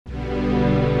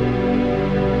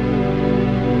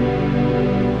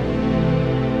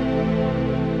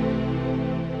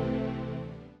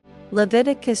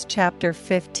Leviticus chapter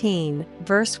 15,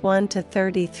 verse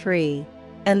 1-33.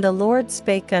 And the Lord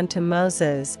spake unto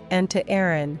Moses and to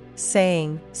Aaron,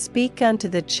 saying, Speak unto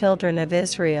the children of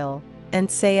Israel, and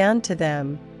say unto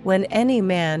them, When any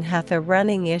man hath a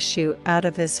running issue out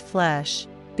of his flesh,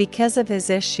 because of his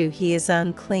issue he is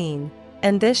unclean,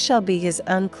 and this shall be his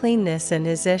uncleanness in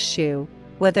his issue,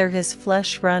 whether his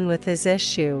flesh run with his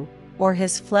issue, or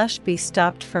his flesh be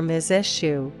stopped from his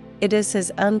issue, it is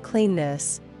his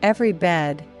uncleanness. Every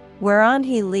bed whereon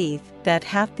he lieth that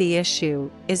hath the issue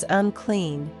is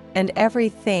unclean, and every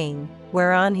thing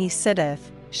whereon he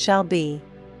sitteth shall be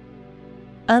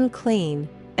unclean.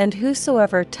 And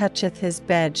whosoever toucheth his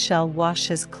bed shall wash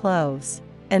his clothes,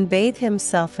 and bathe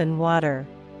himself in water,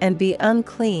 and be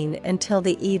unclean until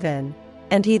the even.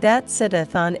 And he that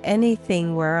sitteth on any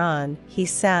thing whereon he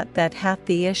sat that hath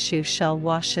the issue shall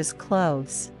wash his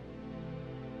clothes,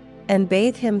 and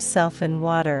bathe himself in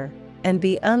water, and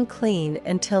be unclean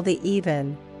until the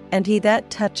even. And he that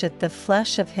toucheth the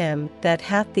flesh of him that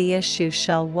hath the issue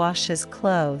shall wash his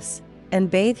clothes,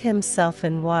 and bathe himself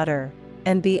in water,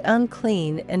 and be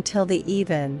unclean until the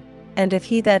even. And if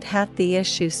he that hath the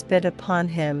issue spit upon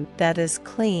him that is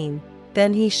clean,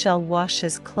 then he shall wash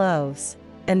his clothes,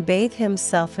 and bathe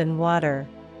himself in water,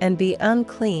 and be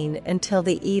unclean until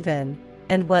the even.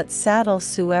 And what saddle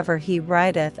soever he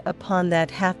rideth upon that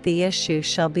hath the issue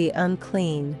shall be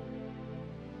unclean.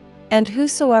 And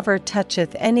whosoever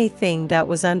toucheth anything that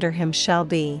was under him shall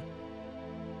be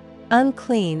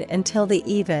unclean until the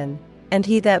even. And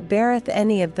he that beareth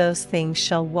any of those things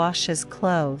shall wash his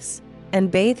clothes, and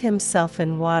bathe himself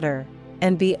in water,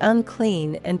 and be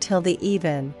unclean until the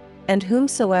even. And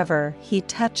whomsoever he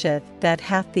toucheth that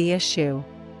hath the issue,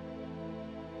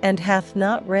 and hath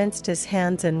not rinsed his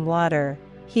hands in water,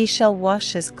 he shall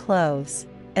wash his clothes,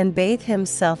 and bathe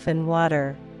himself in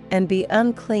water, and be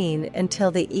unclean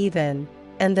until the even.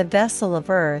 And the vessel of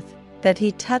earth that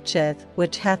he toucheth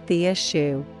which hath the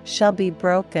issue shall be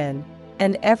broken,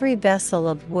 and every vessel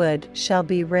of wood shall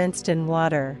be rinsed in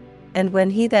water. And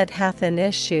when he that hath an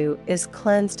issue is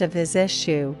cleansed of his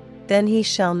issue, then he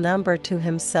shall number to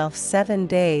himself 7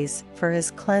 days for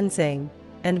his cleansing,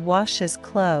 and wash his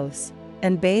clothes,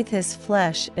 and bathe his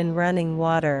flesh in running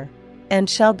water, and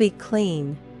shall be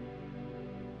clean.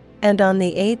 And on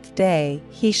the 8th day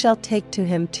he shall take to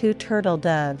him 2 turtle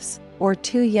doves, or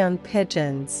 2 young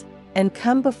pigeons, and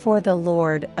come before the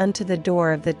Lord unto the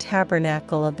door of the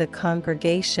tabernacle of the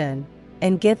congregation,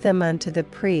 and give them unto the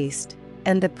priest.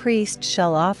 And the priest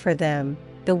shall offer them,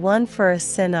 the one for a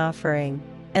sin offering,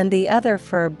 and the other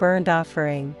for a burnt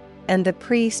offering. And the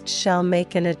priest shall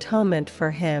make an atonement for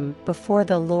him before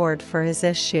the Lord for his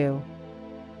issue.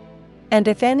 And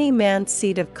if any man's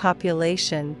seed of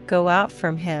copulation go out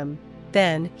from him,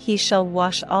 then he shall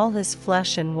wash all his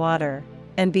flesh in water,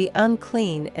 and be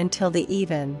unclean until the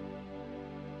even.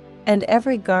 And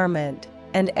every garment,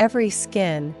 and every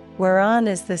skin, whereon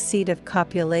is the seed of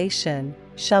copulation,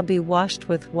 shall be washed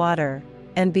with water,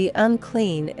 and be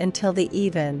unclean until the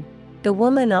even. The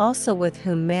woman also with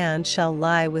whom man shall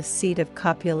lie with seed of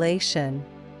copulation,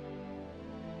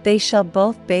 they shall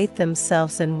both bathe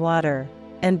themselves in water,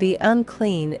 and be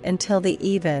unclean until the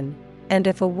even. And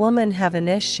if a woman have an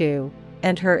issue,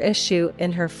 and her issue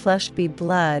in her flesh be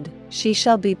blood, she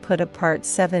shall be put apart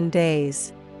 7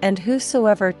 days. And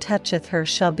whosoever toucheth her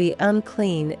shall be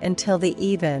unclean until the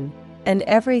even. And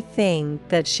everything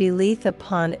that she lieth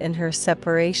upon in her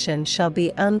separation shall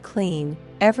be unclean,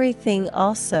 everything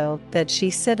also that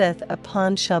she sitteth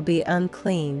upon shall be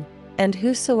unclean. And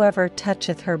whosoever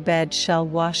toucheth her bed shall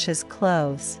wash his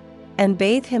clothes, and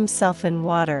bathe himself in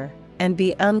water, and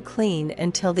be unclean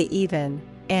until the even.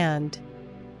 And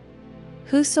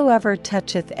whosoever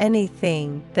toucheth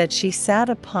anything that she sat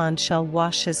upon shall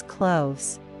wash his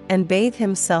clothes, and bathe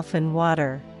himself in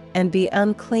water, and be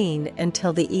unclean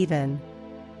until the even.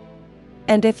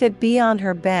 And if it be on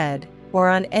her bed, or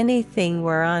on anything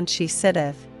whereon she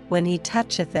sitteth, when he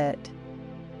toucheth it,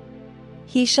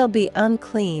 he shall be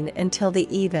unclean until the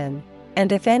even.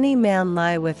 And if any man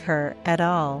lie with her at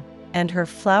all, and her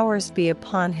flowers be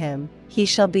upon him, he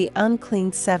shall be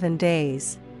unclean 7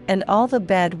 days, and all the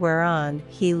bed whereon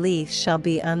he lieth shall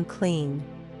be unclean.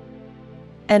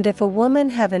 And if a woman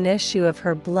have an issue of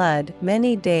her blood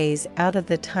many days out of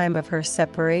the time of her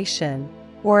separation,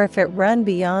 or if it run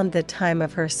beyond the time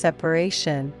of her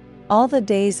separation, all the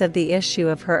days of the issue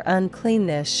of her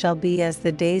uncleanness shall be as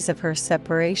the days of her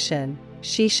separation,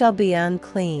 she shall be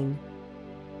unclean.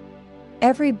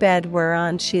 Every bed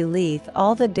whereon she lieth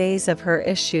all the days of her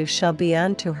issue shall be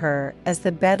unto her as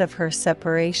the bed of her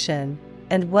separation,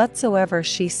 and whatsoever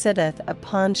she sitteth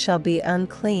upon shall be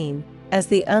unclean. as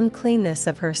the uncleanness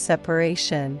of her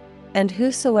separation. And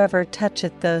whosoever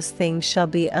toucheth those things shall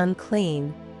be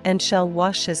unclean, and shall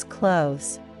wash his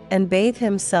clothes, and bathe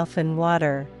himself in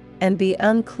water, and be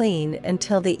unclean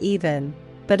until the even.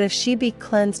 But if she be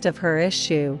cleansed of her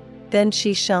issue, then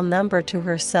she shall number to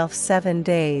herself 7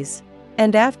 days,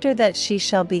 and after that she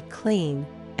shall be clean,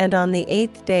 and on the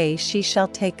 8th day she shall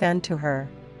take unto her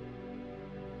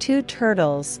 2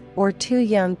 turtles, or 2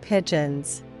 young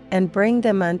pigeons, and bring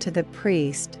them unto the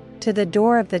priest, to the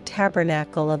door of the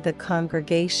tabernacle of the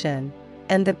congregation,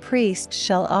 and the priest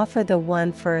shall offer the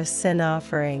one for a sin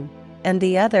offering, and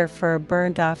the other for a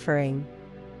burnt offering.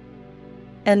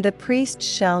 And the priest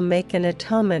shall make an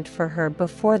atonement for her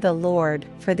before the Lord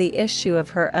for the issue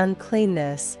of her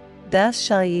uncleanness. Thus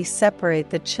shall ye separate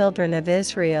the children of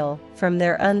Israel from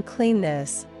their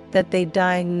uncleanness, that they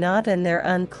die not in their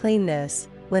uncleanness,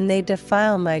 when they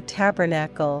defile my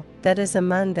tabernacle that is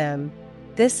among them.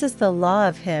 This is the law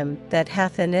of him that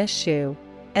hath an issue,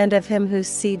 and of him whose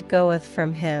seed goeth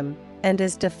from him, and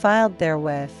is defiled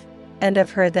therewith, and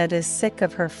of her that is sick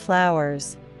of her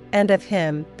flowers, and of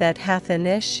him that hath an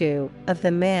issue, of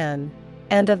the man,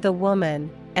 and of the woman,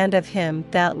 and of him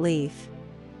that lieth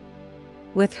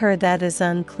with her that is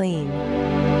unclean.